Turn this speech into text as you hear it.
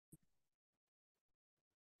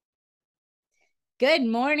Good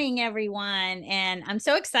morning, everyone. And I'm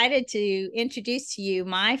so excited to introduce to you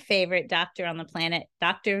my favorite doctor on the planet,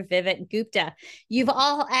 Dr. Vivek Gupta. You've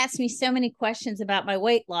all asked me so many questions about my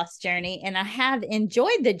weight loss journey, and I have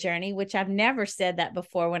enjoyed the journey, which I've never said that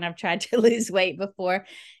before when I've tried to lose weight before.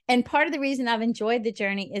 And part of the reason I've enjoyed the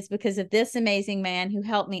journey is because of this amazing man who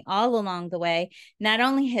helped me all along the way. Not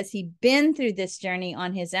only has he been through this journey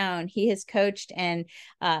on his own, he has coached and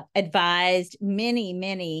advised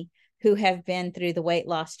many who have been through the weight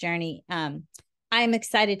loss journey. I'm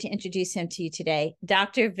excited to introduce him to you today.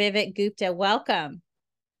 Dr. Vivek Gupta, welcome.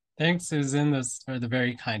 Thanks, Susan. Those are the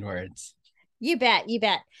very kind words. You bet, you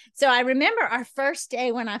bet. So I remember our first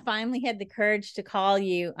day when I finally had the courage to call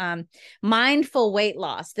you Mindful Weight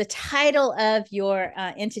Loss. The title of your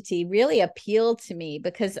entity really appealed to me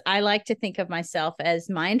because I like to think of myself as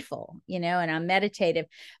mindful, and I'm meditative.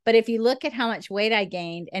 But if you look at how much weight I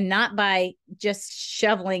gained, and not by just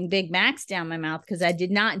shoveling Big Macs down my mouth, because I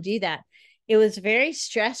did not do that, it was very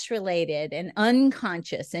stress related and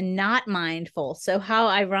unconscious and not mindful. So how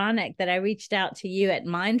ironic that I reached out to you at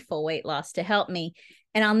Mindful Weight Loss to help me.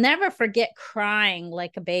 And I'll never forget crying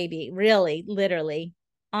like a baby, really, literally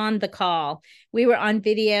on the call. We were on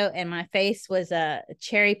video and my face was a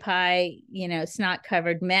cherry pie, snot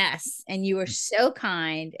covered mess. And you were so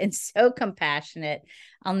kind and so compassionate.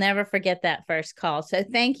 I'll never forget that first call. So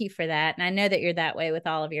thank you for that. And I know that you're that way with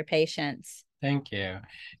all of your patients. Thank you.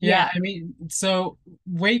 Yeah. Yeah, so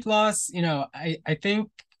weight loss, I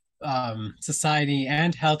think society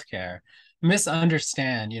and healthcare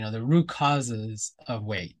misunderstand, the root causes of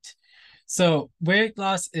weight. So weight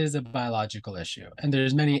loss is a biological issue, and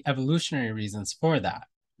there's many evolutionary reasons for that,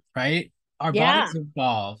 right? Our Yeah. bodies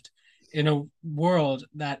evolved in a world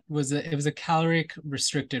that was a caloric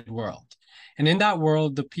restricted world. And in that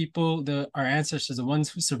world, our ancestors, the ones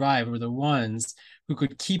who survived, were the ones who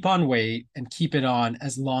could keep on weight and keep it on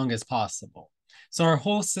as long as possible. So our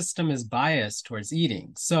whole system is biased towards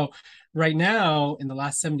eating. So right now, in the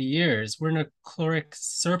last 70 years, we're in a caloric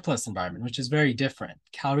surplus environment, which is very different.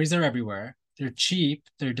 Calories are everywhere. They're cheap,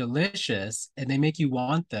 they're delicious, and they make you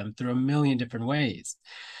want them through a million different ways.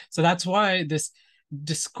 So that's why this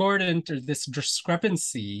discordant or this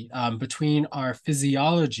discrepancy between our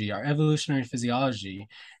physiology, our evolutionary physiology,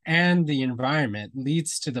 and the environment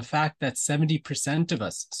leads to the fact that 70% of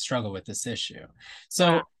us struggle with this issue. Wow.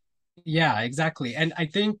 So, yeah, exactly. And I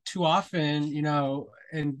think too often,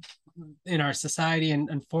 in our society, and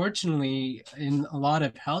unfortunately in a lot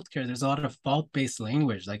of healthcare, there's a lot of fault-based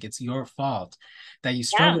language, like it's your fault that you Yeah.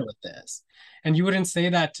 struggle with this. And you wouldn't say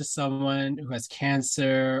that to someone who has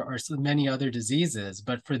cancer or so many other diseases,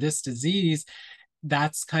 but for this disease,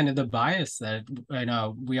 that's kind of the bias that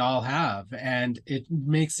we all have, and it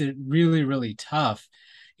makes it really tough,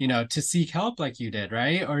 to seek help like you did,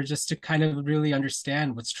 right? Or just to kind of really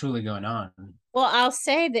understand what's truly going on. Well, I'll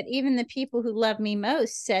say that even the people who love me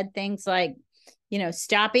most said things like,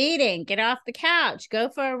 stop eating, get off the couch, go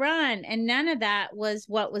for a run. And none of that was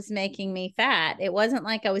what was making me fat. It wasn't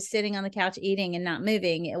like I was sitting on the couch eating and not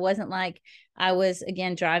moving. It wasn't like I was,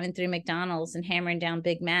 again, driving through McDonald's and hammering down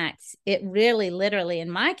Big Macs. It really, literally, in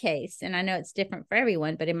my case, and I know it's different for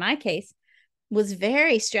everyone, but in my case, was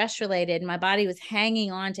very stress related. My body was hanging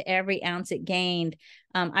on to every ounce it gained.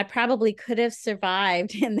 I probably could have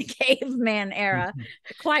survived in the caveman era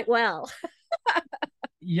quite well.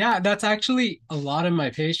 Yeah, that's actually a lot of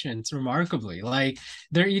my patients, remarkably. Like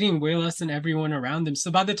they're eating way less than everyone around them.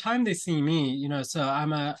 So by the time they see me, so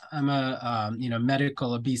I'm a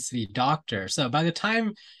medical obesity doctor. So by the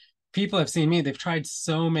time people have seen me, they've tried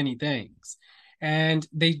so many things. And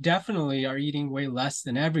they definitely are eating way less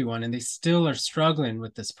than everyone, and they still are struggling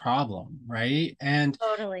with this problem, right? And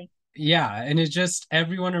Totally. yeah, and it's just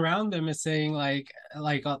everyone around them is saying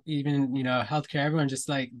even healthcare, everyone just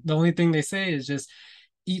like the only thing they say is just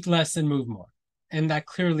eat less and move more, and that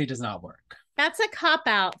clearly does not work. That's a cop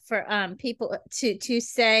out for people to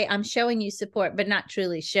say I'm showing you support, but not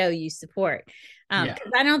truly show you support. Yeah,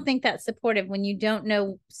 Because I don't think that's supportive when you don't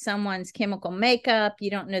know someone's chemical makeup,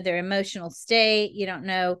 you don't know their emotional state, you don't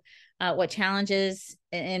know what challenges,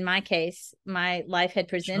 in my case, my life had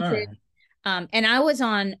presented. sure. And I was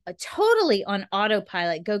totally on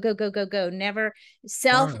autopilot, go, go, go, go, go. Never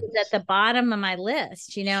self Sure. was at the bottom of my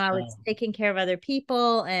list. I was Sure. taking care of other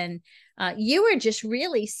people. And you were just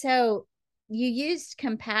really you used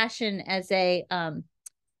compassion as a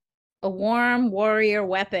warm warrior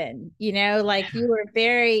weapon, like you were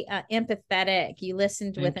very empathetic. You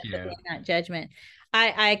listened with Thank empathy you. and not judgment.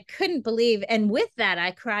 I couldn't believe, and with that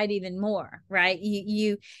I cried even more, right?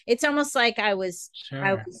 It's almost like I Sure. was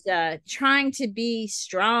trying to be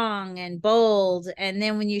strong and bold, and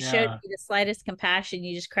then when you showed Yeah. me the slightest compassion,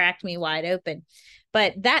 you just cracked me wide open.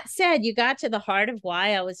 But that said, you got to the heart of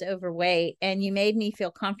why I was overweight, and you made me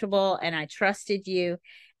feel comfortable, and I trusted you.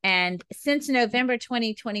 And since November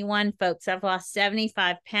 2021, folks, I've lost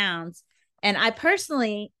 75 pounds. And I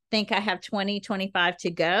personally think I have 25 to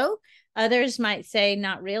go. Others might say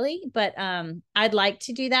not really, but I'd like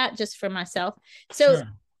to do that just for myself. So Sure.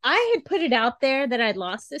 I had put it out there that I'd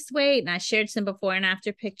lost this weight, and I shared some before and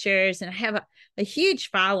after pictures, and I have a huge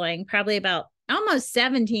following, probably about almost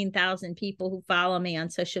 17,000 people who follow me on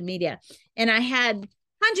social media. And I had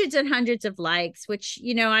hundreds and hundreds of likes, which,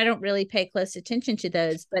 I don't really pay close attention to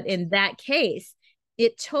those. But in that case,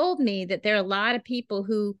 it told me that there are a lot of people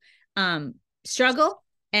who struggle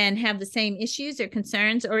and have the same issues or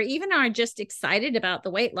concerns, or even are just excited about the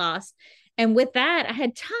weight loss. And with that, I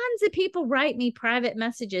had tons of people write me private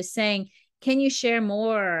messages saying, can you share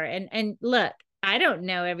more? And look, I don't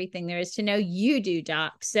know everything there is to know. You do,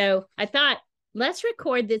 Doc. So I thought, let's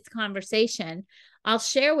record this conversation. I'll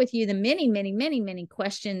share with you the many, many, many, many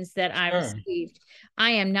questions that I Sure. received.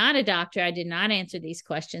 I am not a doctor. I did not answer these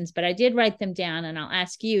questions, but I did write them down, and I'll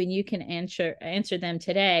ask you, and you can answer them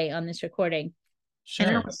today on this recording. And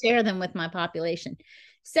Sure. I'll share them with my population.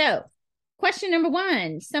 So, question number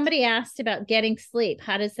one, somebody asked about getting sleep.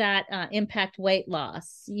 How does that impact weight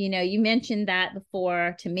loss? You mentioned that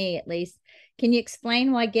before, to me at least. Can you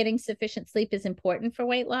explain why getting sufficient sleep is important for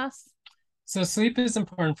weight loss? So sleep is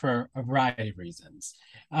important for a variety of reasons.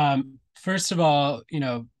 First of all,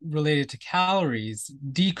 related to calories,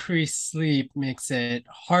 decreased sleep makes it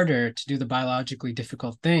harder to do the biologically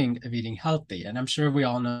difficult thing of eating healthy. And I'm sure we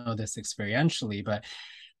all know this experientially, but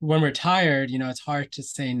when we're tired, it's hard to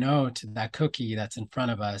say no to that cookie that's in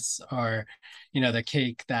front of us, or, the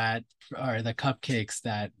cake that, or the cupcakes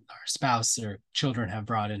that our spouse or children have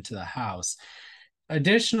brought into the house.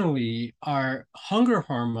 Additionally, our hunger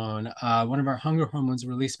hormone, one of our hunger hormones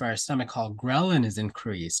released by our stomach called ghrelin, is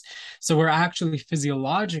increased. So we're actually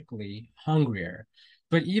physiologically hungrier.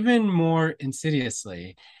 But even more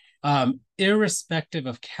insidiously, irrespective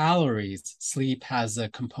of calories, sleep has a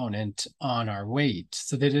component on our weight.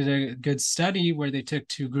 So they did a good study where they took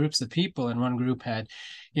two groups of people, and one group had,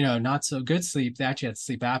 not so good sleep. They actually had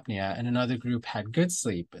sleep apnea, and another group had good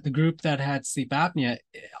sleep. The group that had sleep apnea,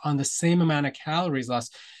 on the same amount of calories,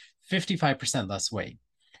 lost 55% less weight.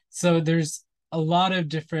 So there's a lot of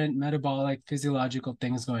different metabolic, physiological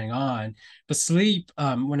things going on. But sleep,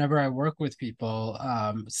 whenever I work with people,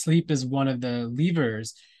 sleep is one of the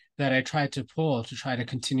levers that I try to pull to try to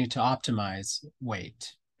continue to optimize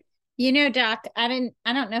weight. Doc, I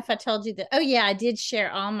don't know if I told you that. Oh yeah, I did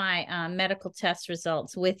share all my medical test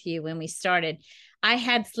results with you when we started. I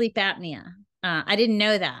had sleep apnea. I didn't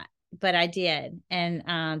know that, but I did. And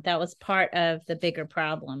that was part of the bigger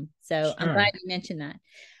problem. So I'm Sure. glad you mentioned that.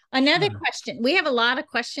 Another Sure. question. We have a lot of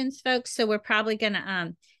questions, folks. So we're probably going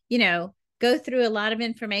to, go through a lot of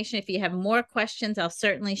information. If you have more questions, I'll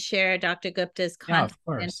certainly share Dr. Gupta's Yeah, contact of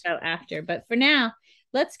course. info after. But for now,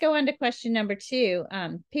 let's go on to question number two.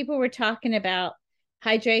 People were talking about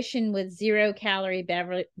hydration with zero-calorie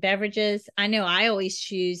beverages. I know I always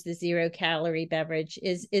choose the zero-calorie beverage.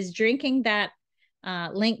 Is drinking that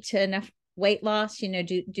linked to enough weight loss?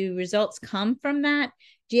 Do results come from that?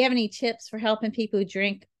 Do you have any tips for helping people who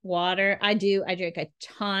drink water? I do. I drink a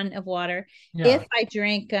ton of water. Yeah. If I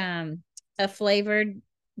drink a flavored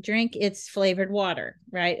drink, it's flavored water,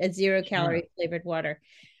 right? A zero-calorie Sure. flavored water.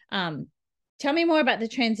 Um, Tell me more about the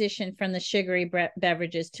transition from the sugary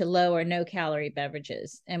beverages to low or no calorie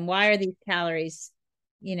beverages, and why are these calories,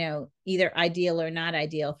 either ideal or not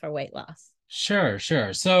ideal for weight loss? Sure,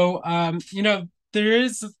 sure. So, there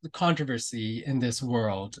is controversy in this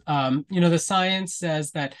world. The science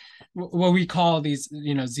says that what we call these,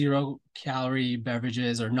 zero calorie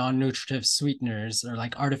beverages or non-nutritive sweeteners, or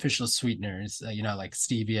like artificial sweeteners, like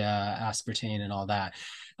stevia, aspartame, and all that.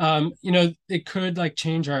 It could like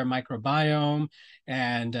change our microbiome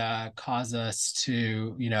and cause us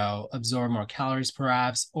to, absorb more calories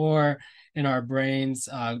perhaps, or in our brains,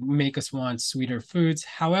 make us want sweeter foods.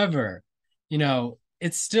 However,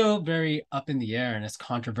 it's still very up in the air and it's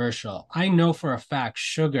controversial. I know for a fact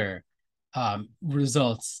sugar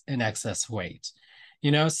results in excess weight,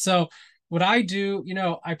 so what I do,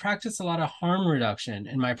 I practice a lot of harm reduction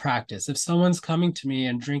in my practice. If someone's coming to me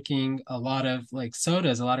and drinking a lot of like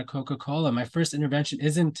sodas, a lot of Coca-Cola, my first intervention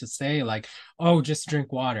isn't to say like, oh, just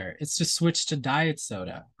drink water. It's to switch to diet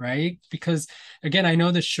soda, right? Because again, I know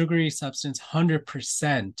the sugary substance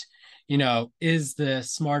 100%, is the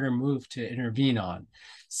smarter move to intervene on.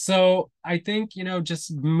 So I think,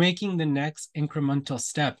 just making the next incremental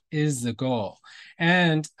step is the goal.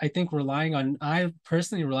 And I think I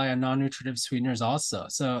personally rely on non-nutritive sweeteners also.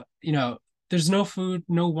 So, there's no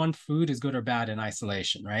one food is good or bad in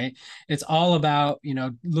isolation, right? It's all about,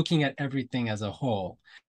 looking at everything as a whole.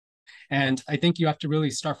 And I think you have to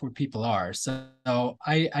really start where people are. So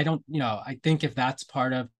I don't, I think if that's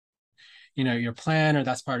part of, your plan, or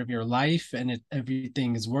that's part of your life, and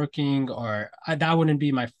everything is working, that wouldn't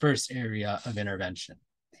be my first area of intervention.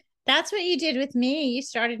 That's what you did with me. You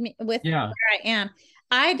started me with Yeah, where I am.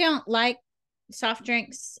 I don't like soft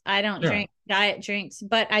drinks. I don't sure, drink diet drinks,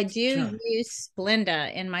 but I do sure, use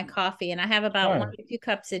Splenda in my coffee, and I have about one sure. to two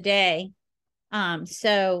cups a day.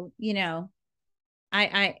 So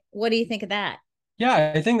what do you think of that?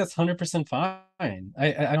 Yeah, I think that's 100% fine.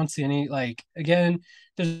 I don't see any, like, again,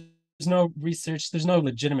 there's no research, there's no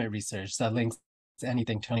legitimate research that links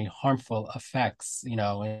anything to any harmful effects,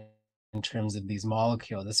 in terms of these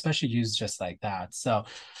molecules, especially used just like that. So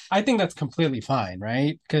I think that's completely fine,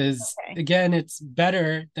 right? Because Okay. again, it's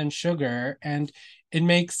better than sugar, and it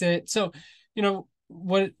makes it so,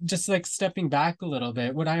 what, just like stepping back a little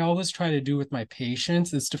bit, what I always try to do with my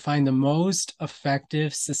patients is to find the most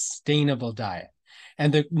effective, sustainable diet.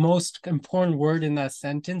 And the most important word in that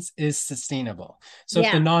sentence is sustainable. So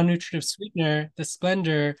if the Yeah, non-nutritive sweetener, the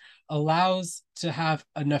Splendor, allows to have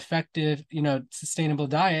an effective, sustainable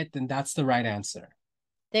diet, then that's the right answer.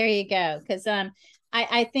 there you go. Because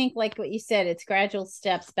I think like what you said, it's gradual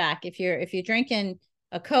steps back. If you're drinking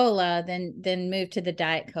a cola, then move to the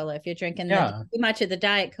diet cola. If you're drinking Yeah. too much of the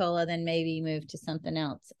diet cola, then maybe move to something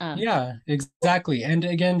else. Yeah, exactly. And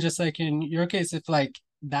again, just like in your case, if like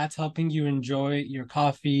that's helping you enjoy your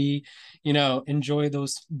coffee, enjoy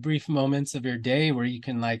those brief moments of your day where you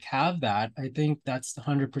can like have that, I think that's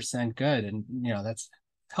 100% good. And, that's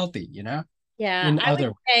healthy, Yeah, in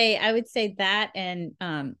other. I would say that and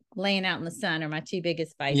laying out in the sun are my two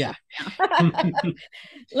biggest Yeah. vices now.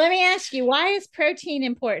 Let me ask you, why is protein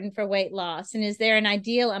important for weight loss? And is there an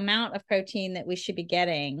ideal amount of protein that we should be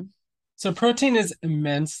getting? So protein is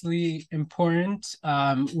immensely important.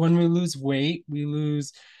 When we lose weight, we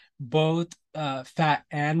lose both fat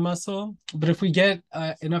and muscle. But if we get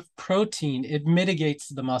enough protein, it mitigates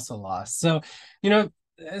the muscle loss. So,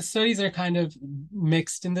 studies are kind of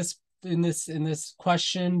mixed in this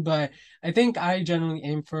question, but I think I generally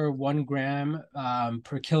aim for 1 gram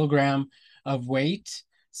per kilogram of weight.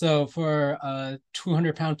 So for a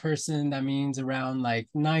 200-pound person, that means around like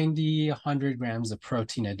 90, 100 grams of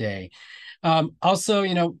protein a day. Also,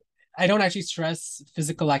 I don't actually stress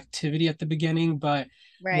physical activity at the beginning, but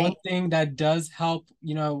one Right. thing that does help,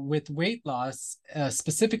 with weight loss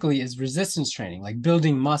specifically is resistance training, like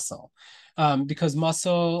building muscle, because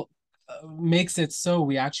muscle makes it so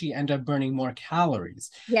we actually end up burning more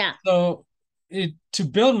calories. Yeah. So to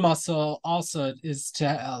build muscle also is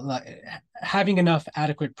to having enough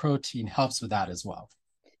adequate protein helps with that as well.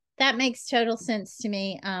 That makes total sense to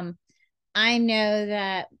me. I know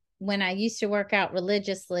that when I used to work out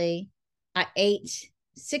religiously, I ate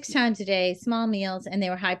 6 times a day, small meals, and they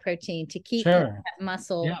were high protein to keep that Sure. Yeah,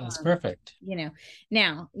 muscle. that's perfect.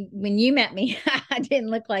 Now when you met me, I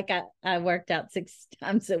didn't look like I worked out 6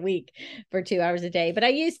 times a week for 2 hours a day, but I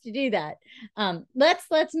used to do that.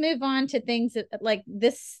 Let's move on to things like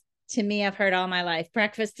this. To me, I've heard all my life,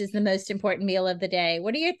 breakfast is the most important meal of the day.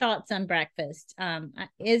 What are your thoughts on breakfast?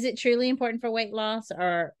 Is it truly important for weight loss,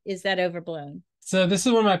 or is that overblown? So this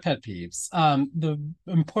is one of my pet peeves. The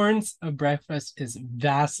importance of breakfast is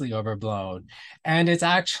vastly overblown, and it's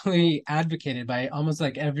actually advocated by almost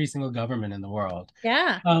like every single government in the world.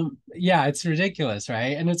 Yeah. Yeah, it's ridiculous,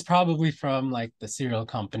 right? And it's probably from like the cereal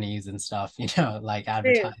companies and stuff, like True.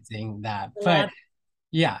 advertising that. A But lot.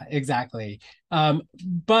 yeah, exactly.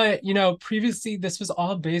 But previously this was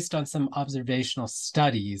all based on some observational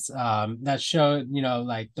studies that showed,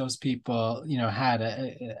 like those people, had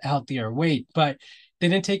a healthier weight, but they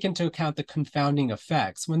didn't take into account the confounding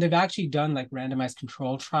effects. When they've actually done like randomized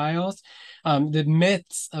control trials, the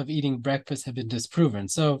myths of eating breakfast have been disproven.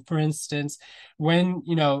 So, for instance, when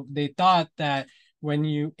they thought that when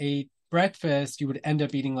you ate breakfast, you would end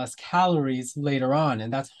up eating less calories later on.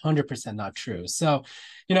 And that's 100% not true. So,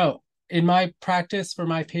 you know, in my practice for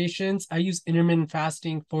my patients, I use intermittent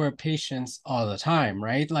fasting for patients all the time,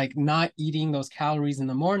 right? Like not eating those calories in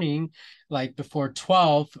the morning, like before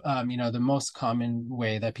 12. The most common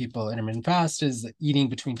way that people intermittent fast is eating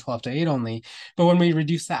between 12 to 8 only. But when we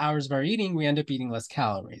reduce the hours of our eating, we end up eating less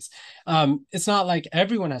calories. It's not like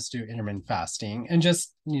everyone has to do intermittent fasting. And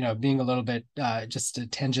just, being a little bit, just a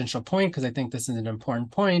tangential point, because I think this is an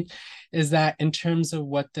important point, is that in terms of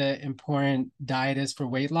what the important diet is for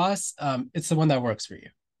weight loss, it's the one that works for you,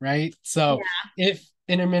 right? So if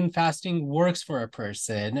intermittent fasting works for a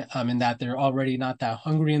person, in that they're already not that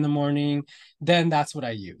hungry in the morning, then that's what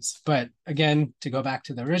I use. But again, to go back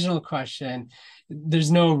to the original question,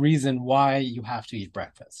 there's no reason why you have to eat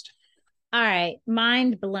breakfast. All right,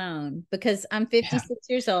 mind blown, because I'm Yeah. 56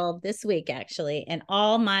 years old this week, actually, and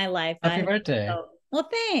all my life Happy birthday. well,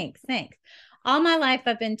 thanks. All my life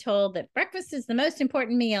I've been told that breakfast is the most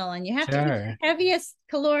important meal, and you have to eat Sure. the heaviest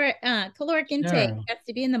caloric intake. Sure. It has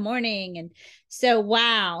to be in the morning. And so,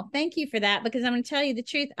 wow, thank you for that, because I'm going to tell you the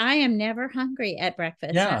truth. I am never hungry at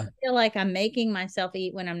breakfast. I Yeah. feel like I'm making myself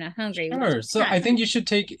eat when I'm not hungry, which is Sure. So not. I think you should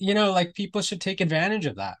take, like people should take advantage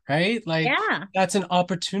of that, right? Like Yeah, that's an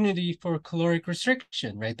opportunity for caloric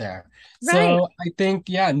restriction right there. right. So I think,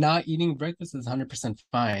 yeah, not eating breakfast is 100%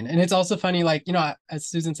 fine. And it's also funny, like, as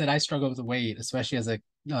Susan said, I struggle with weight, especially as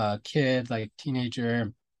a kid, like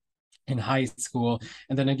teenager, in high school,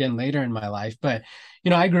 and then again later in my life. But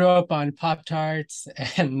I grew up on Pop Tarts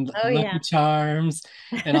and Oh, Lucky yeah. Charms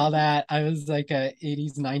and all that. I was like a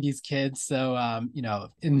 80s 90s kid, so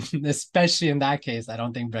in especially in that case, I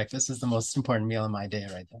don't think breakfast is the most important meal in my day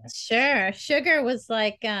right there. Sure. Sugar was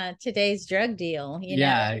like today's drug deal,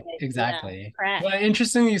 Yeah, Yeah, exactly. crack. Well,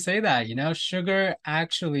 interesting you say that. Sugar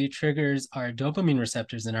actually triggers our dopamine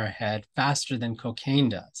receptors in our head faster than cocaine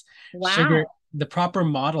does. Sugar, Wow. the proper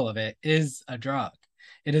model of it is a drug.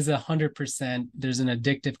 It is 100%. There's an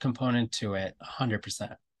addictive component to it,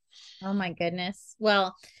 100%. Oh my goodness.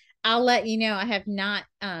 Well, I'll let you know. I have not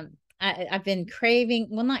I've been craving,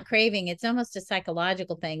 well, not craving, it's almost a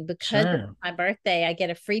psychological thing, because of Sure. my birthday. I get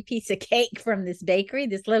a free piece of cake from this bakery,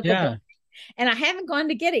 this local bakery, Yeah. and I haven't gone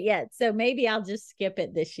to get it yet. So maybe I'll just skip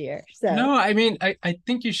it this year. So No, I mean, I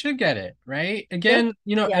think you should get it, right? just, Again,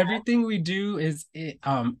 yeah, everything we do is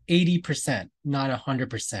 80%, not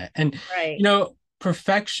 100%. And right.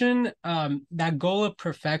 perfection, that goal of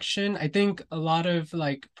perfection, I think a lot of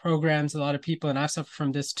like programs, a lot of people, and I've suffered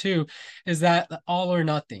from this too, is that all or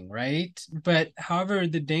nothing, right? But however,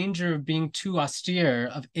 the danger of being too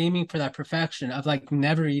austere, of aiming for that perfection, of like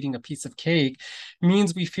never eating a piece of cake,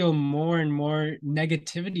 means we feel more and more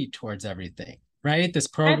negativity towards everything, right? This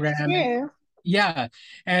That's programming. true. Yeah.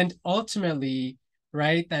 And ultimately,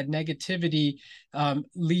 right, that negativity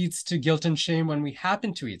leads to guilt and shame when we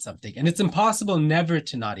happen to eat something. And it's impossible never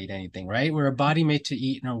to not eat anything, right? We're a body made to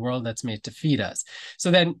eat in a world that's made to feed us. So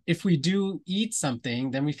then if we do eat something,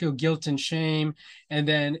 then we feel guilt and shame. And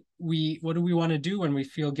then what do we want to do when we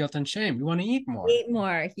feel guilt and shame? We want to eat more, Eat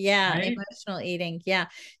more. Yeah, right? emotional eating. Yeah.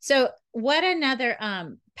 So what another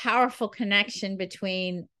powerful connection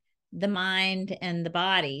between the mind and the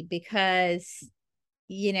body, because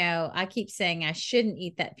I keep saying I shouldn't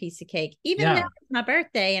eat that piece of cake, even though Yeah, it's my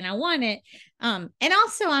birthday and I want it. And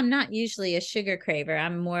also I'm not usually a sugar craver.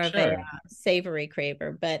 I'm more of a sure. savory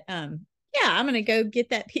craver, but yeah, I'm gonna go get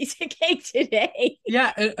that piece of cake today.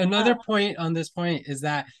 Yeah, Uh, another point on this point is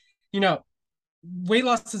that, you know, weight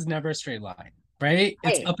loss is never a straight line, right?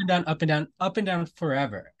 It's right. up and down, up and down, up and down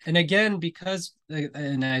forever. And again, because,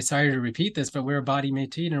 and I sorry to repeat this, but we're a body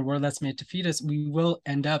made to eat and a world that's made to feed us, we will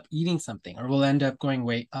end up eating something, or we'll end up going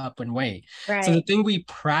way up and weight. So the Right. thing we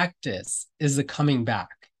practice is the coming back,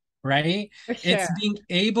 right? For It's sure. being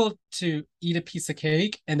able to eat a piece of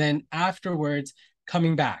cake and then afterwards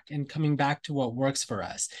coming back to what works for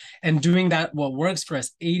us, and doing that what works for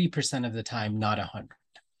us 80% of the time, not 100.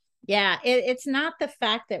 Yeah, it's not the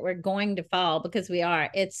fact that we're going to fall, because we are.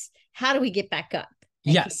 It's how do we get back up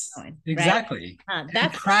and keep Yes, going, right? exactly. And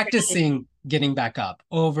That's the strategy, practicing getting back up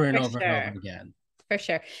over and for over and over sure. again. For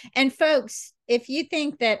sure. And folks, if you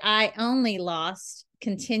think that I only lost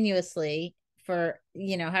continuously for,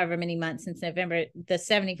 however many months since November, the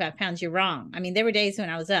 75 pounds, you're wrong. I mean, there were days when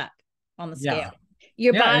I was up on the scale. Yeah.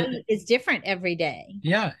 Your Yeah. body is different every day.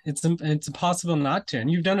 Yeah. It's impossible not to. And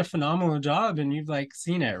you've done a phenomenal job and you've like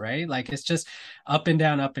seen it, right? Like it's just up and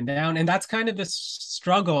down, up and down. And that's kind of the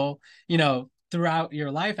struggle, throughout your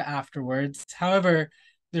life afterwards. However,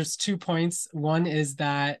 there's 2 points. One is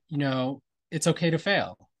that, it's okay to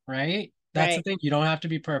fail, right? That's the Right. thing. You don't have to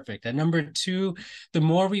be perfect. And number two, the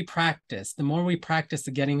more we practice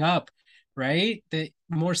the getting up, right, the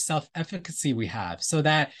more self-efficacy we have, so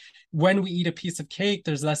that when we eat a piece of cake,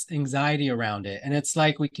 there's less anxiety around it. And it's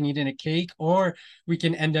like we can eat in a cake, or we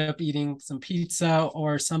can end up eating some pizza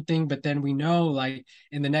or something, but then we know, like,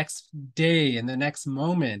 in the next day, in the next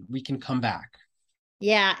moment, we can come back.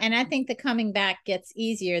 Yeah, and I think the coming back gets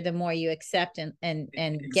easier the more you accept and get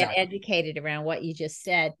Exactly. educated around what you just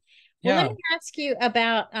said. Well, let Yeah. me ask you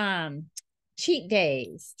about cheat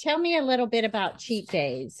days. Tell me a little bit about cheat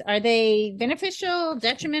days. Are they beneficial,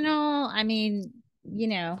 detrimental? I mean, you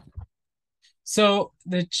know, So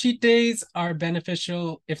the cheat days are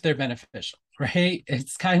beneficial if they're beneficial, right?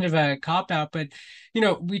 It's kind of a cop out, but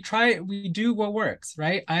we do what works,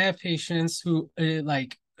 right? I have patients who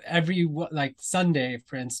like every like Sunday,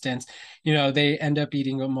 for instance, they end up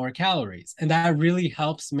eating more calories, and that really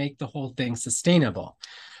helps make the whole thing sustainable.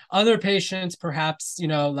 Other patients, perhaps,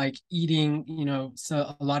 like eating,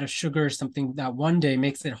 so a lot of sugar, something that one day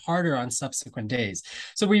makes it harder on subsequent days.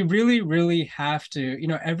 So we really, really have to,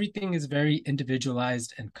 everything is very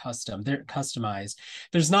individualized and they're customized.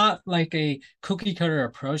 There's not like a cookie cutter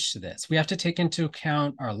approach to this. We have to take into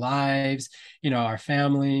account our lives, our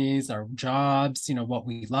families, our jobs, what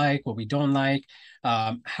we like, what we don't like,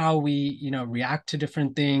 how we, react to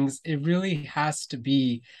different things. It really has to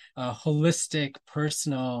be a holistic,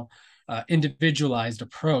 personal, individualized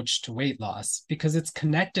approach to weight loss, because it's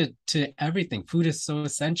connected to everything. Food is so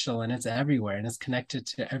essential and it's everywhere, and it's connected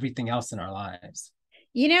to everything else in our lives.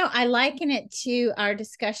 I liken it to our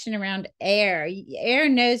discussion around air. Air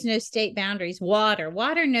knows no state boundaries. Water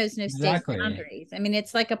knows no state Exactly. boundaries. I mean,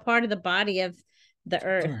 it's like a part of the body of the Of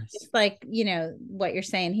earth. course. Just like, what you're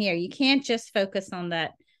saying here. You can't just focus on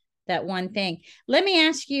that one thing. Let me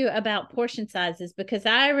ask you about portion sizes, because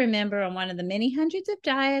I remember on one of the many hundreds of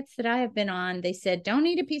diets that I have been on, they said, don't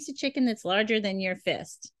eat a piece of chicken that's larger than your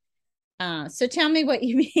fist. So tell me what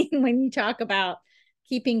you mean when you talk about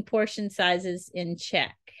keeping portion sizes in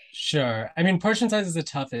check. Sure. I mean, portion size is a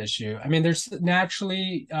tough issue. I mean, there's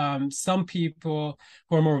naturally some people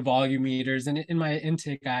who are more volume eaters. And in my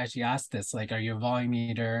intake, I actually asked this, like, are you a volume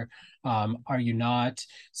eater? Are you not?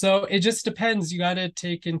 So it just depends. You got to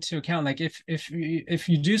take into account, like, if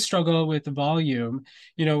you do struggle with the volume,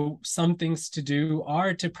 some things to do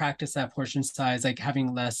are to practice that portion size, like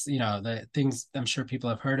having less, the things I'm sure people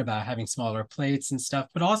have heard about, having smaller plates and stuff.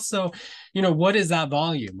 But also, what is that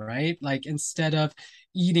volume, right? Like, instead of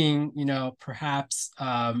eating, perhaps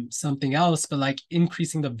something else, but like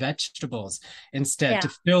increasing the vegetables instead Yeah. to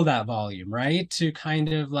fill that volume, right? To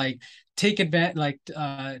kind of like take advantage, like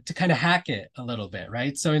to kind of hack it a little bit,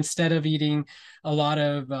 right? So instead of eating a lot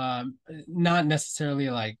of, not necessarily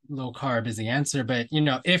like low carb is the answer, but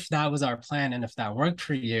if that was our plan and if that worked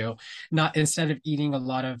for you, not instead of eating a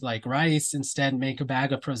lot of like rice, instead make a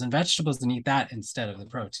bag of frozen vegetables and eat that instead of the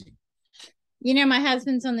protein. My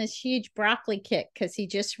husband's on this huge broccoli kick because he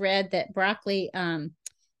just read that broccoli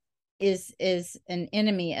is an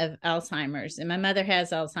enemy of Alzheimer's, and my mother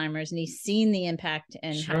has Alzheimer's, and he's seen the impact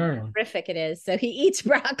and how Sure. horrific it is. So he eats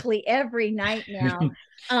broccoli every night now.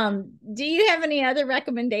 Do you have any other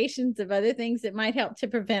recommendations of other things that might help to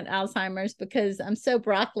prevent Alzheimer's? Because I'm so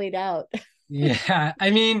broccolied out. Yeah,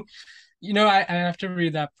 I mean, I have to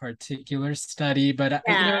read that particular study, but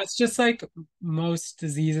Yeah, it's just like most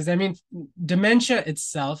diseases. I mean, dementia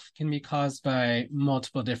itself can be caused by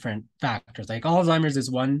multiple different factors. Like Alzheimer's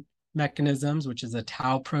is one mechanisms, which is a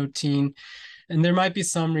tau protein. And there might be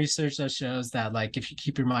some research that shows that, like, if you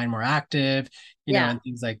keep your mind more active, yeah, and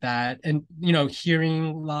things like that. And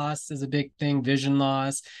hearing loss is a big thing, vision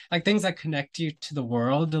loss, like things that connect you to the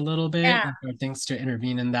world a little bit, yeah, like, are things to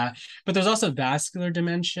intervene in that. But there's also vascular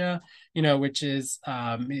dementia, which is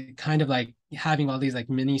kind of like having all these like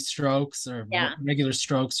mini strokes or yeah. regular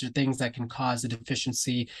strokes, or things that can cause a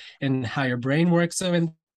deficiency in how your brain works. So,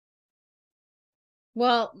 in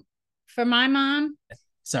Well, for my mom,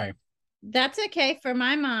 sorry. that's okay. For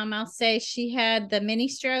my mom, I'll say she had the mini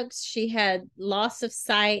strokes, she had loss of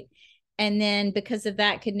sight, and then because of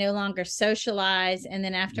that could no longer socialize. And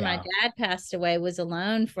then after my Yeah, dad passed away, was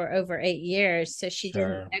alone for over 8 years. So she didn't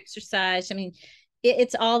sure. exercise. I mean,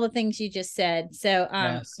 it's all the things you just said. So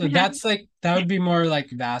Yeah, so I'm happy. that's like, that would be more like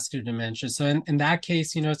vascular dementia. So in that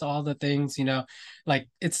case, it's all the things, like,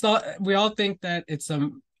 it's not, we all think that it's a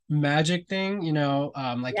magic thing,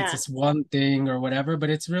 like it's Yeah. this one thing or whatever, but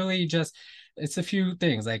it's really just, it's a few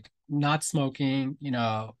things, like not smoking,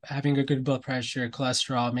 having a good blood pressure,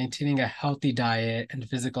 cholesterol, maintaining a healthy diet and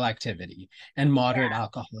physical activity, and moderate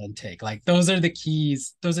alcohol intake. Like, those are the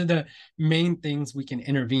keys. Those are the main things we can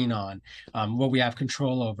intervene on, what we have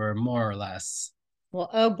control over, more or less. Well,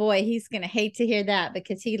 oh boy, he's going to hate to hear that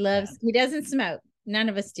because Yeah. he doesn't smoke. None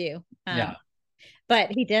of us do. Yeah.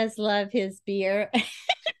 But he does love his beer.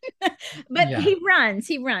 But Yeah. he runs,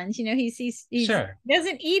 you know, he's Sure.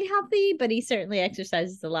 doesn't eat healthy, but he certainly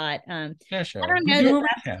exercises a lot. Yeah, I sure. don't We know do that what we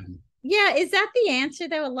that's, can. yeah, is that the answer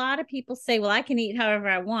though? A lot of people say, well, I can eat however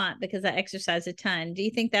I want because I exercise a ton. Do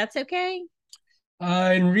you think that's okay?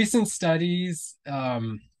 In recent studies,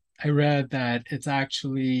 I read that it's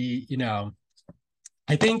actually,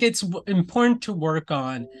 I think it's important to work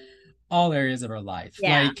on all areas of our life.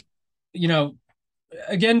 Yeah. Like, you know,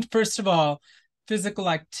 again, first of all, physical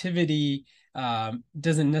activity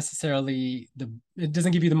doesn't necessarily it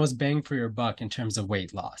doesn't give you the most bang for your buck in terms of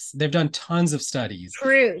weight loss. They've done tons of studies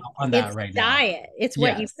Truth. on that It's right now. diet. It's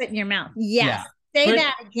what you Yes. put in your mouth. Yes. Yeah. Say But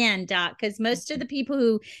that again, Doc, because most of the people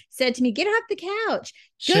who said to me, get off the couch,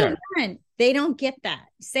 go sure. run, they don't get that.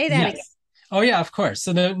 Say that again. Yes. Oh yeah, of course.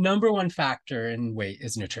 So the number one factor in weight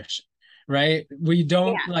is nutrition, right? We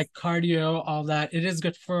don't Yes. like cardio, all that. It is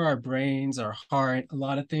good for our brains, our heart, a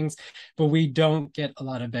lot of things, but we don't get a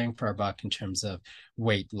lot of bang for our buck in terms of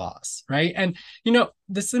weight loss, right? And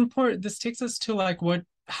this important. This takes us to like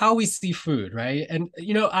how we see food, right? And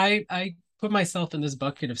I put myself in this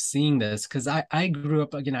bucket of seeing this because I grew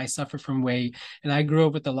up, again, I suffer from weight, and I grew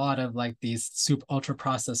up with a lot of like these super ultra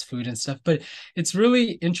processed food and stuff. But it's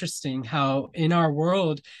really interesting how in our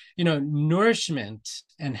world, nourishment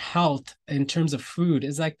and health in terms of food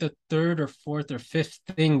is like the third or fourth or fifth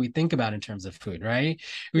thing we think about in terms of food, right?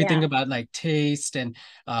 We Yeah. think about like taste and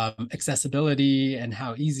accessibility and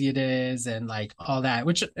how easy it is and like all that,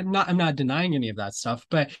 which I'm not denying any of that stuff,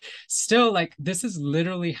 but still, like, this is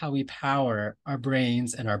literally how we power our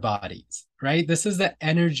brains and our bodies, right? This is the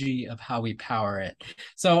energy of how we power it.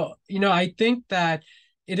 So, I think that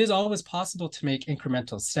it is always possible to make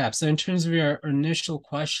incremental steps. So in terms of your initial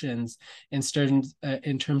questions, in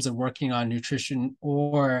terms of working on nutrition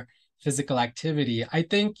or physical activity, I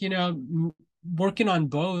think, working on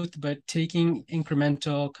both, but taking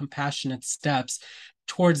incremental, compassionate steps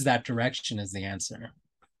towards that direction is the answer.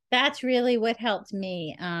 That's really what helped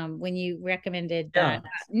me when you recommended Yeah.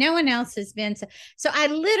 no one else has been so I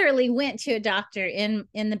literally went to a doctor in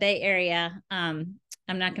the Bay Area. I'm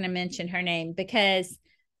not going to mention her name because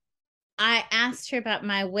I asked her about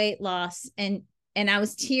my weight loss, and I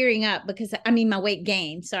was tearing up because I mean my weight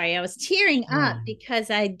gain. Sorry, I was tearing up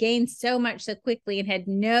because I had gained so much so quickly and had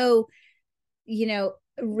no,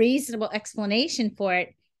 reasonable explanation for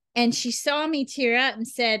it. And she saw me tear up and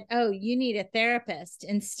said, oh, you need a therapist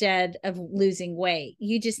instead of losing weight.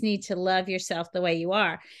 You just need to love yourself the way you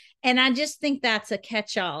are. And I just think that's a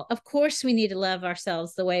catch-all. Of course, we need to love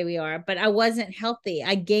ourselves the way we are, but I wasn't healthy.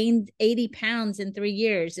 I gained 80 pounds in 3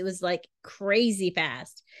 years. It was like crazy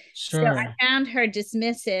fast. So Sure. I found her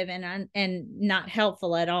dismissive and not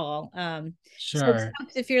helpful at all. So Sure.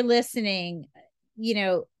 folks, if you're listening,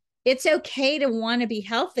 it's okay to want to be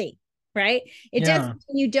healthy, right? It Yeah. doesn't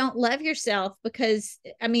mean you don't love yourself, because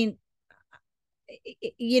I mean,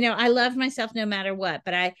 I love myself no matter what,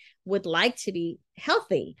 but I would like to be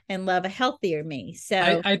healthy and love a healthier me.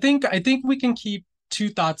 So I think we can keep two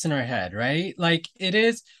thoughts in our head, right? Like, it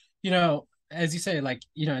is, as you say, like,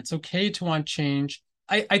 it's okay to want change.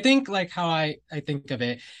 I think, like, how I think of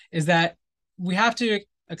it is that we have to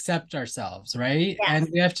accept ourselves, right? yes. And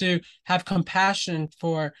we have to have compassion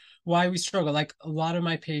for why we struggle. Like, a lot of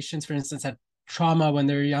my patients, for instance, had trauma when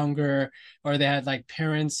they're younger, or they had like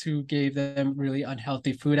parents who gave them really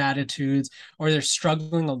unhealthy food attitudes, or they're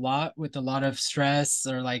struggling a lot with a lot of stress,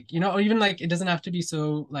 or like, or even like, it doesn't have to be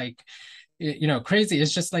so like, crazy.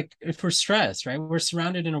 It's just like, if we're stressed, right? We're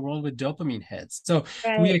surrounded in a world with dopamine hits. So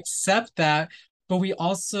we Right. accept that, but we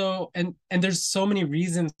also, and there's so many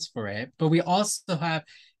reasons for it, but we also have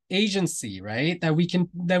agency, right? That we can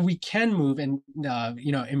move and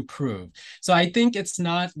improve. So I think it's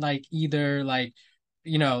not like either like,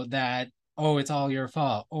 that, oh, it's all your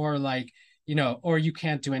fault, or like, or you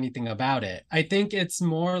can't do anything about it. I think it's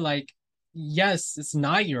more like, yes, it's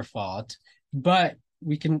not your fault, but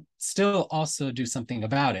we can still also do something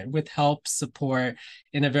about it with help, support,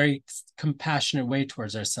 in a very compassionate way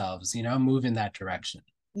towards ourselves, move in that direction.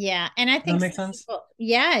 Yeah. And I Does that think make sense?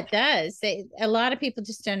 yeah, it does. A lot of people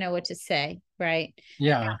just don't know what to say, right?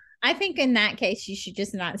 Yeah. I think in that case, you should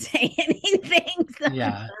just not say anything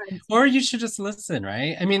Yeah. sometimes. Or you should just listen,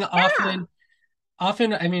 right? I mean, Yeah.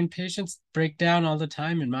 often, I mean, patients break down all the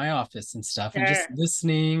time in my office and stuff, and just Sure.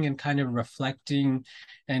 listening and kind of reflecting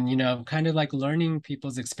and, kind of like learning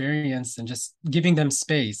people's experience and just giving them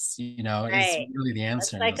space, is Right. really the A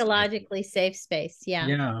answer in those cases. psychologically safe space. Yeah.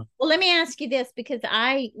 Yeah. Well, let me ask you this, because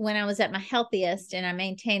when I was at my healthiest and I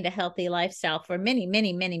maintained a healthy lifestyle for many,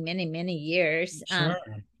 many, many, many, many years, Sure.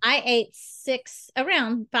 I ate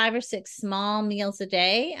around 5 or 6 small meals a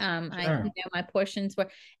day. Sure. My portions were,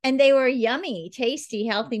 and they were yummy, tasty,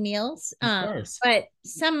 healthy meals. Of course. But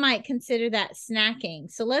some might consider that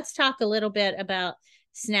snacking. So let's talk a little bit about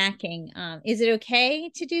snacking. Is it okay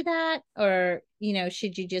to do that, or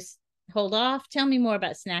should you just hold off? Tell me more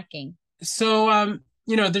about snacking. So,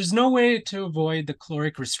 there's no way to avoid the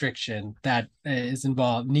caloric restriction that is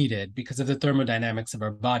involved needed because of the thermodynamics of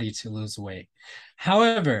our body to lose weight.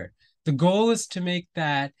 However, the goal is to make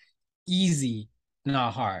that easy,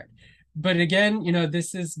 not hard. But again,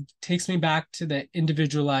 this is takes me back to the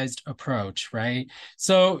individualized approach, right?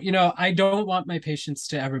 So, I don't want my patients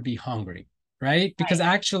to ever be hungry, right? Because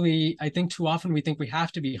Right. actually, I think too often we think we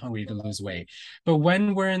have to be hungry to lose weight. But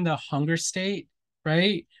when we're in the hunger state,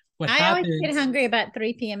 right? What I always get happens? hungry about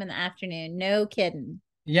 3 p.m. in the afternoon. No kidding.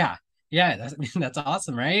 Yeah. Yeah, that's, I mean, that's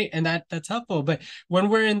awesome, right? And that's helpful. But when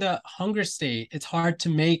we're in the hunger state, it's hard to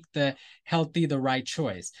make the right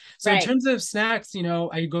choice. So in Right. terms of snacks,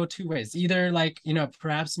 I go two ways. Either like,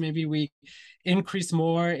 perhaps maybe we increase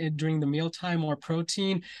more during the mealtime, more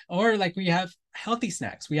protein, or like we have healthy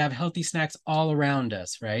snacks. We have healthy snacks all around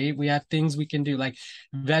us, right? We have things we can do like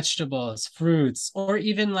vegetables, fruits, or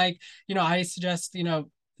even like, I suggest,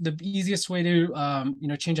 the easiest way to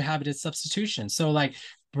change a habit is substitution. So like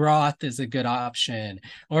broth is a good option,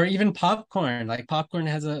 or even popcorn. Like popcorn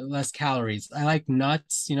has less calories. I like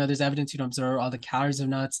nuts. There's evidence you don't absorb all the calories of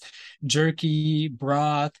nuts. Jerky,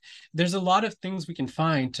 broth. There's a lot of things we can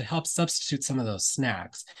find to help substitute some of those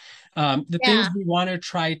snacks. The things Yeah. we want to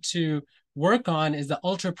try to work on is the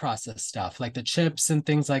ultra processed stuff like the chips and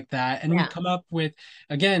things like that, and we Yeah. come up with,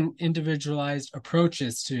 again, individualized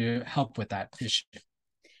approaches to help with that issue.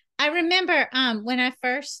 I remember when I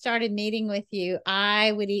first started meeting with you,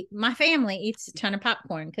 my family eats a ton of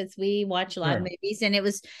popcorn because we watch a lot of Sure. movies, and it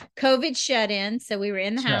was COVID shut in. So we were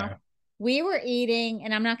in the house. Sure. We were eating,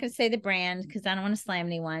 and I'm not going to say the brand because I don't want to slam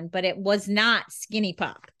anyone, but it was not Skinny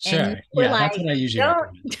Pop. And you Sure. were Yeah, like, that's what I usually don't,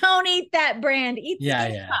 recommend. don't eat that brand, eat Yeah,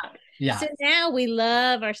 Skinny yeah, Pop. yeah, So now we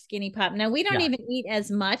love our Skinny Pop. Now we don't yeah, even eat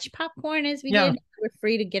as much popcorn as we yeah, did. We're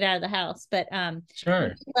free to get out of the house, but we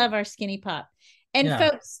sure. love our Skinny Pop. And Yeah.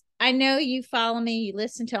 folks, I know you follow me, you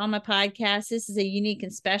listen to all my podcasts. This is a unique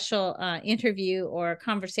and special interview or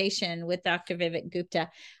conversation with Dr. Vivek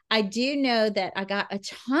Gupta. I do know that I got a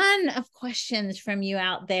ton of questions from you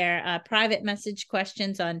out there, private message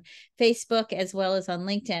questions on Facebook as well as on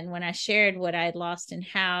LinkedIn when I shared what I had lost and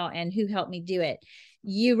how and who helped me do it.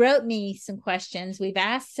 You wrote me some questions. We've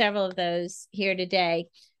asked several of those here today.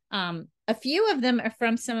 A few of them are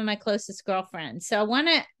from some of my closest girlfriends. So I want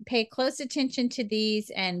to pay close attention to these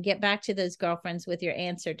and get back to those girlfriends with your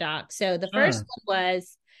answer, Doc. So the first Sure. one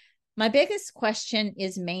was, my biggest question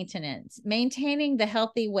is maintenance, maintaining the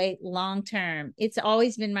healthy weight long term. It's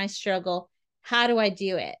always been my struggle. How do I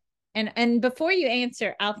do it? And before you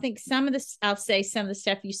answer, I'll say some of the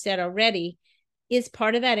stuff you said already is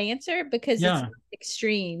part of that answer because it's Yeah,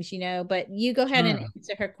 extremes, but you go ahead and sure.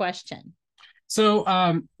 answer her question. So,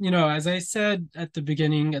 as I said at the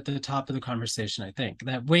beginning, at the top of the conversation, I think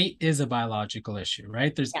that weight is a biological issue,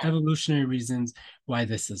 right? There's Yeah. evolutionary reasons why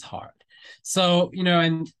this is hard. So,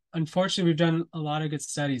 and unfortunately, we've done a lot of good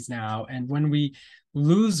studies now. And when we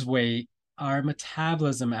lose weight, our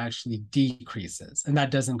metabolism actually decreases, and that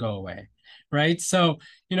doesn't go away, right? So,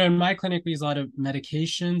 in my clinic, we use a lot of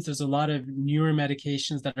medications. There's a lot of newer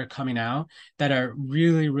medications that are coming out that are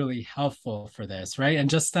really, really helpful for this, right? And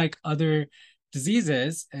just like other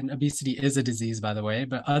diseases, and obesity is a disease, by the way,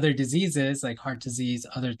 but other diseases like heart disease,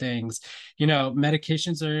 other things,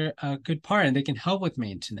 medications are a good part and they can help with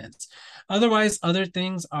maintenance. Otherwise, other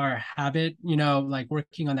things are habit, like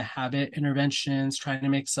working on the habit interventions, trying to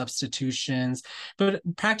make substitutions, but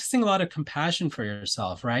practicing a lot of compassion for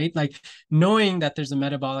yourself, right? Like knowing that there's a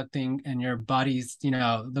metabolic thing in your body's,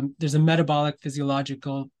 there's a metabolic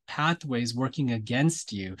physiological pathways working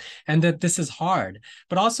against you, and that this is hard,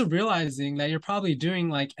 but also realizing that you're probably doing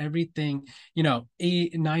like everything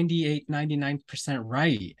 98 99%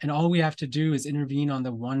 right, and all we have to do is intervene on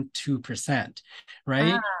the 1-2%,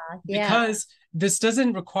 right? Yeah. Because this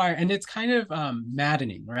doesn't require, and it's kind of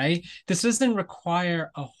maddening, right? This doesn't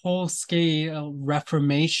require a whole scale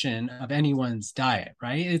reformation of anyone's diet,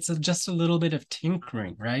 right? It's just a little bit of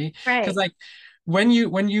tinkering, right? Because Right. like when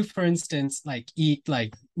you for instance like eat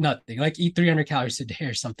like nothing, like eat 300 calories a day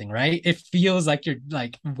or something, right? It feels like you're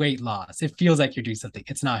like weight loss. It feels like you're doing something.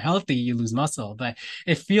 It's not healthy, you lose muscle, but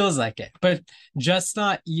it feels like it. But just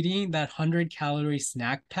not eating that 100-calorie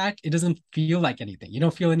snack pack, it doesn't feel like anything. You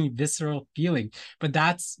don't feel any visceral feeling, but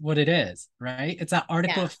that's what it is, right? It's that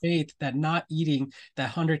article Yeah. of faith that not eating that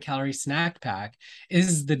 100-calorie snack pack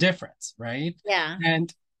is the difference, right? Yeah.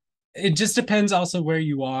 And it just depends also where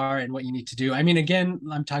you are and what you need to do. I mean, again,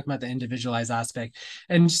 I'm talking about the individualized aspect.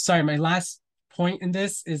 And sorry, my last point in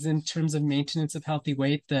this is in terms of maintenance of healthy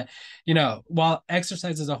weight, that, while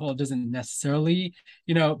exercise as a whole doesn't necessarily,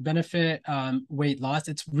 benefit weight loss,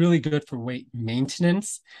 it's really good for weight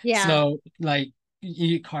maintenance. Yeah. So like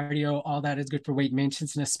eat cardio, all that is good for weight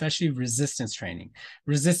maintenance, and especially resistance training.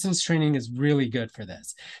 Resistance training is really good for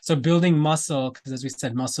this. So building muscle, because as we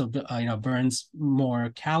said, muscle burns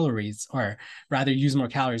more calories, or rather use more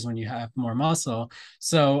calories when you have more muscle.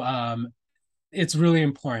 So it's really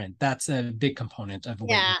important. That's a big component of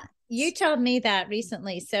weight Yeah. You maintenance. told me that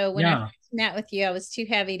recently. So when I Yeah, first met with you, I was too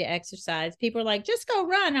heavy to exercise. People were like, just go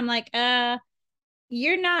run. I'm like,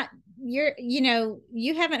 you're not,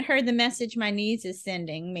 you haven't heard the message my knees is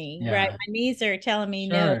sending me, right? yeah, My knees are telling me,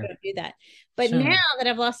 no, sure, don't do that. But now sure, that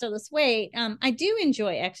I've lost all this weight, I do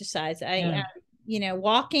enjoy exercise. yeah,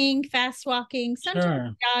 Walking, fast walking, sometimes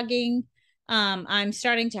sure. jogging. I'm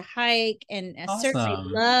starting to hike, and I certainly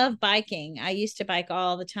Awesome. love biking. I used to bike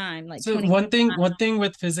all the time, like So 20. one thing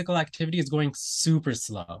with physical activity is going super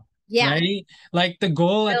slow, Yeah, right? Like the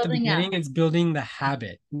goal at the building up. beginning is building the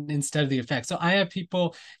habit instead of the effect. So I have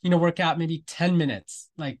people, work out maybe 10 minutes,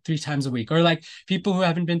 like 3 times a week, or like people who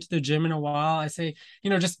haven't been to the gym in a while. I say,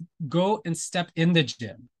 just go and step in the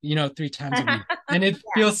gym, 3 times a week. And it Yeah.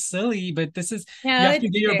 feels silly, but you No, have to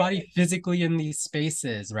it's get your true. body physically in these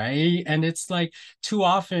spaces, right? And it's like too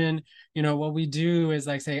often, what we do is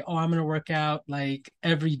like say, oh, I'm going to work out like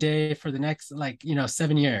every day for the next like,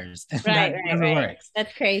 7 years. And Right, that right, never right. works.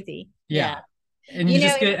 That's crazy. Yeah. Yeah. And you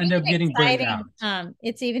just end up getting burnt out.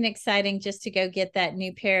 It's even exciting just to go get that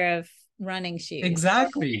new pair of running shoes.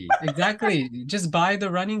 Exactly. Exactly. Just buy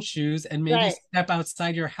the running shoes and maybe Right. step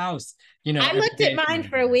outside your house, I every looked day at if you mine want to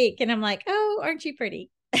for do a it. week and I'm like, oh, aren't you pretty?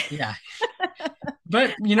 Yeah.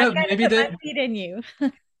 But I've got to maybe put my feet in you.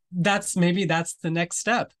 that's the next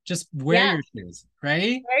step. Just wear Yeah. your shoes,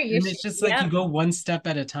 right? Wear your And shoes. it's just like you Yep. go one step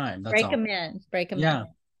at a time. That's Break all. them in. Break them in. Yeah.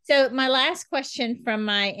 So my last question from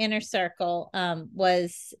my inner circle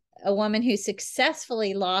was a woman who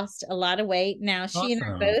successfully lost a lot of weight. Now she and I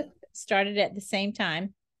Awesome. both started at the same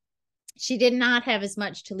time. She did not have as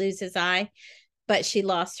much to lose as I, but she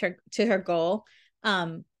lost her to her goal.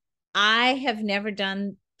 Um, I have never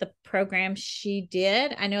done the program she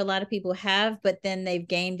did. I know a lot of people have, but then they've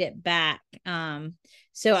gained it back.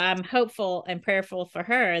 So I'm hopeful and prayerful for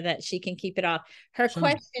her that she can keep it off. Her Sure.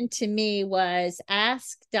 question to me was,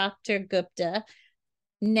 ask Dr. Gupta,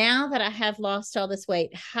 now that I have lost all this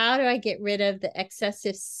weight, how do I get rid of the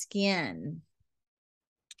excessive skin?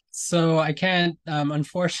 So I can't,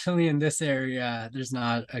 unfortunately, in this area, there's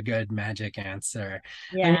not a good magic answer.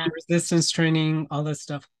 I mean, Yeah, resistance training, all this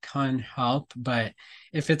stuff can help, but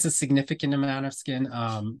if it's a significant amount of skin,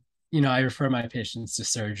 I refer my patients to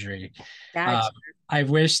surgery. Um, gotcha. I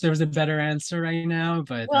wish there was a better answer right now,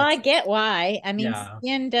 but Well, I get why. I mean, yeah,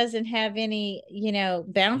 skin doesn't have any,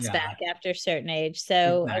 bounce yeah, back after a certain age.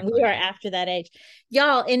 So, and we are exactly. after that age.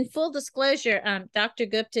 Y'all, in full disclosure, Dr.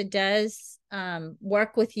 Gupta does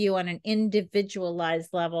work with you on an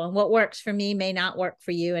individualized level. And what works for me may not work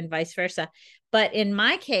for you, and vice versa. But in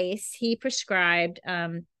my case, he prescribed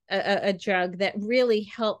a drug that really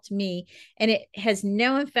helped me, and it has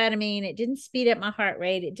no amphetamine. It didn't speed up my heart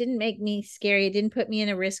rate. It didn't make me scary. It didn't put me in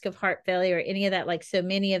a risk of heart failure or any of that, like so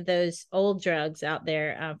many of those old drugs out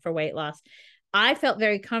there for weight loss. I felt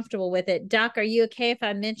very comfortable with it. Doc, are you okay if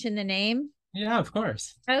I mention the name? Yeah, of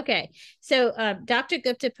course. Okay. So Dr.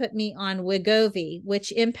 Gupta put me on Wegovy,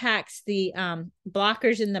 which impacts the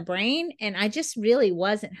blockers in the brain. And I just really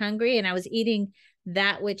wasn't hungry. And I was eating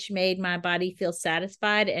that which made my body feel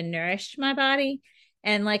satisfied and nourished my body.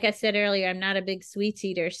 And like I said earlier, I'm not a big sweets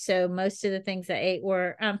eater. So most of the things I ate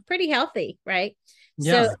were pretty healthy, right?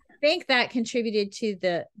 So Yeah, I think that contributed to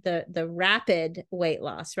the rapid weight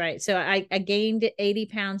loss, right? So I gained 80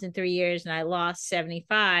 pounds in 3 years and I lost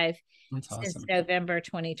 75 that's since awesome. November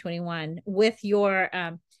 2021 with your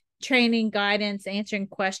training, guidance, answering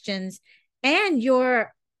questions, and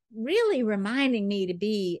your really reminding me to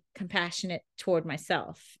be compassionate toward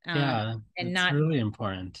myself, Yeah, and it's not. really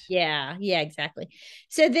important. Yeah, yeah, exactly.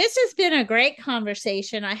 So this has been a great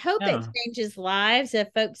conversation. I hope it Yeah, changes lives of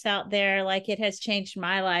folks out there like it has changed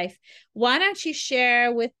my life. Why don't you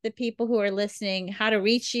share with the people who are listening how to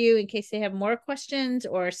reach you in case they have more questions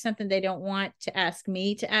or something they don't want to ask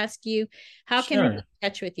me to ask you? How can they get sure. in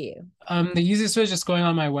touch with you? The easiest way is just going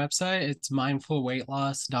on my website. It's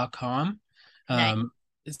mindfulweightloss.com. Nice. Um,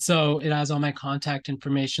 so it has all my contact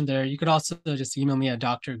information there. You could also just email me at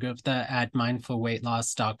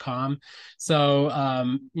drgupta@mindfulweightloss.com. So,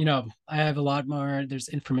 I have a lot more, there's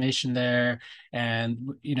information there, and,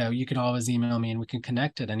 you can always email me and we can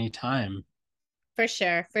connect at any time. For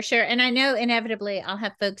sure, for sure. And I know inevitably I'll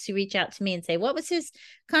have folks who reach out to me and say, what was his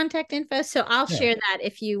contact info? So I'll Yeah, share that.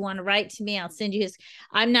 If you want to write to me, I'll send you his.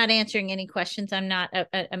 I'm not answering any questions. I'm not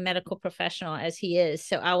a medical professional as he is.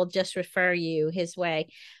 So I will just refer you his way.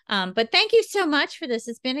 But thank you so much for this.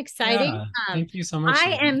 It's been exciting. yeah. Um, Thank you so much,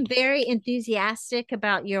 I Susan. am very enthusiastic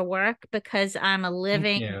about your work because I'm a Thank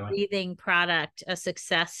living, you. breathing product, a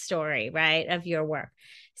success story, right, of your work.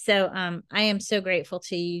 So I am so grateful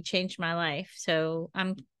to you. You changed my life. So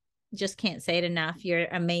I'm just can't say it enough. You're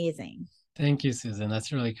amazing. Thank you, Susan.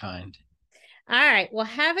 That's really kind. All right. Well,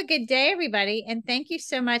 have a good day, everybody. And thank you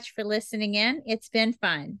so much for listening in. It's been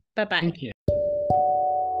fun. Bye bye. Thank you.